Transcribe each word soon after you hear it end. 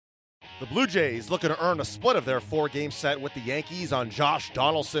The Blue Jays looking to earn a split of their four-game set with the Yankees on Josh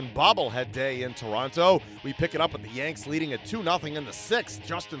Donaldson bobblehead day in Toronto. We pick it up with the Yanks leading at 2-0 in the sixth.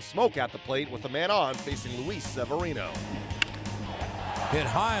 Justin Smoak at the plate with a man on facing Luis Severino. Hit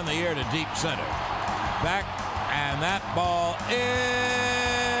high in the air to deep center. Back, and that ball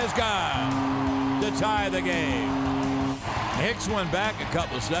is gone to tie the game. Hicks went back a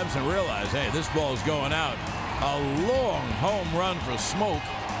couple of steps and realized, hey, this ball's going out. A long home run for Smoak.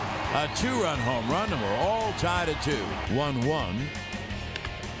 A two-run home run, and we're all tied at 2. 1-1.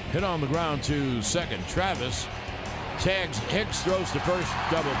 Hit on the ground to second. Travis tags Hicks, throws to first,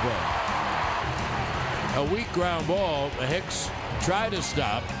 double play. A weak ground ball. Hicks tried to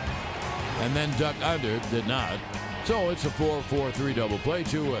stop and then duck under, did not. So it's a 4-4-3 double play,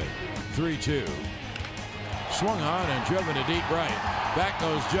 two-way. 3-2. Swung on and driven to deep right. Back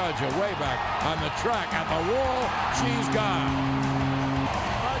goes Judge, away back on the track at the wall. She's gone.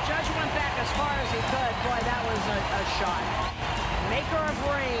 Judge went back as far as he could. Boy, that was a shot. Maker of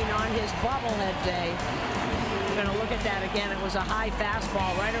rain on his bobblehead day. We're going to look at that again. It was a high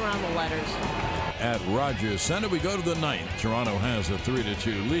fastball right around the letters. At Rogers Center, we go to the ninth. Toronto has a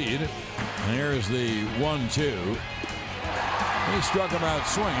 3-2 lead. And here's the 1-2. He struck him out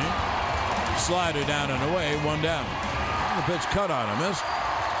swinging. Slider down and away, one down. The pitch cut on him, missed.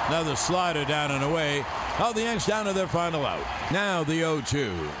 Another slider down and away. Oh, the Yanks down to their final out. Now the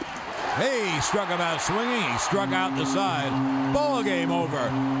 0-2. Hey, he struck him out swinging. He struck out the side. Ball game over.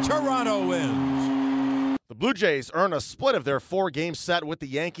 Toronto wins. The Blue Jays earn a split of their four-game set with the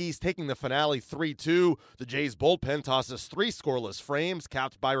Yankees, taking the finale 3-2. The Jays bullpen tosses 3 scoreless frames,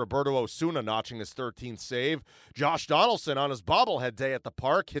 capped by Roberto Osuna notching his 13th save. Josh Donaldson on his bobblehead day at the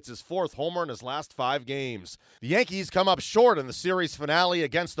park hits his 4th homer in his last 5 games. The Yankees come up short in the series finale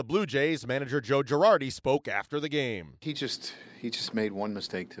against the Blue Jays. Manager Joe Girardi spoke after the game. He just made one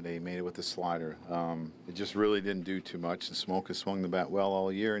mistake today. He made it with the slider. It just really didn't do too much. And Smoak has swung the bat well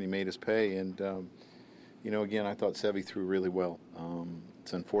all year, and he made his pay. And again, I thought Sevy threw really well.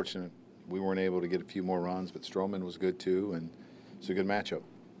 It's unfortunate we weren't able to get a few more runs, but Stroman was good too, and it's a good matchup.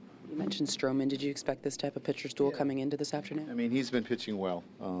 You mentioned Stroman. Did you expect this type of pitcher's duel coming into this afternoon? I mean, he's been pitching well,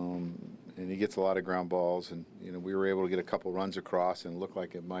 and he gets a lot of ground balls, and we were able to get a couple runs across, and it looked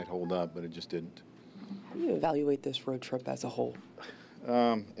like it might hold up, but it just didn't. How do you evaluate this road trip as a whole?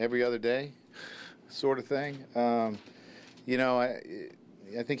 Every other day, sort of thing.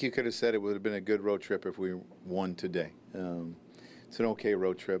 I think you could have said it would have been a good road trip if we won today. It's an okay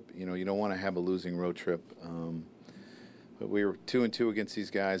road trip. You don't want to have a losing road trip. But we were 2-2 against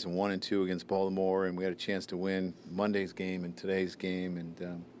these guys and 1-2 against Baltimore, and we had a chance to win Monday's game and today's game.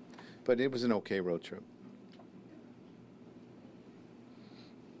 But it was an okay road trip.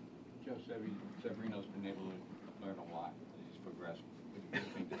 Joe, Severino's been able to learn a lot as he's progressed. What do you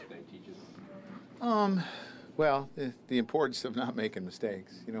think this day teaches him? Well, the importance of not making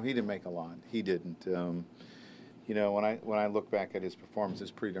mistakes. He didn't make a lot. He didn't. When I look back at his performance,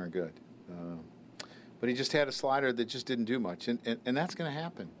 it's pretty darn good. But he just had a slider that just didn't do much, and that's going to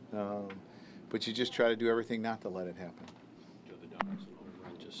happen. But you just try to do everything not to let it happen. Joe, the Donaldson home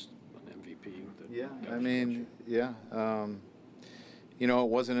run, just an MVP. It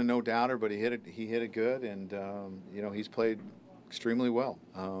wasn't a no-doubter, but he hit it good, and he's played extremely well.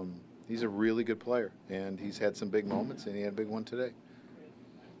 He's a really good player, and he's had some big moments, and he had a big one today.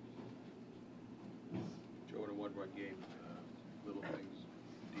 Joe, in a one-run game, little things.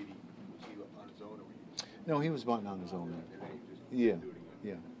 Didi, was he on his own, or were you? No, he was bunting on his own. And then he just Yeah, do it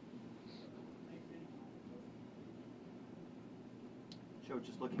again. yeah. Joe,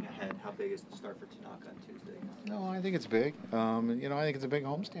 just looking ahead, how big is the start for Tanaka on Tuesday? No, I think it's big. I think it's a big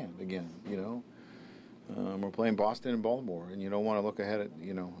homestand again. We're playing Boston and Baltimore, and you don't want to look ahead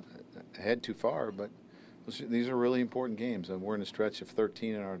too far, but these are really important games. We're in a stretch of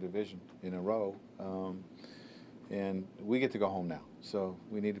 13 in our division in a row, and we get to go home now, so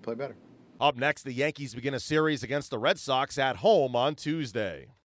we need to play better. Up next, the Yankees begin a series against the Red Sox at home on Tuesday.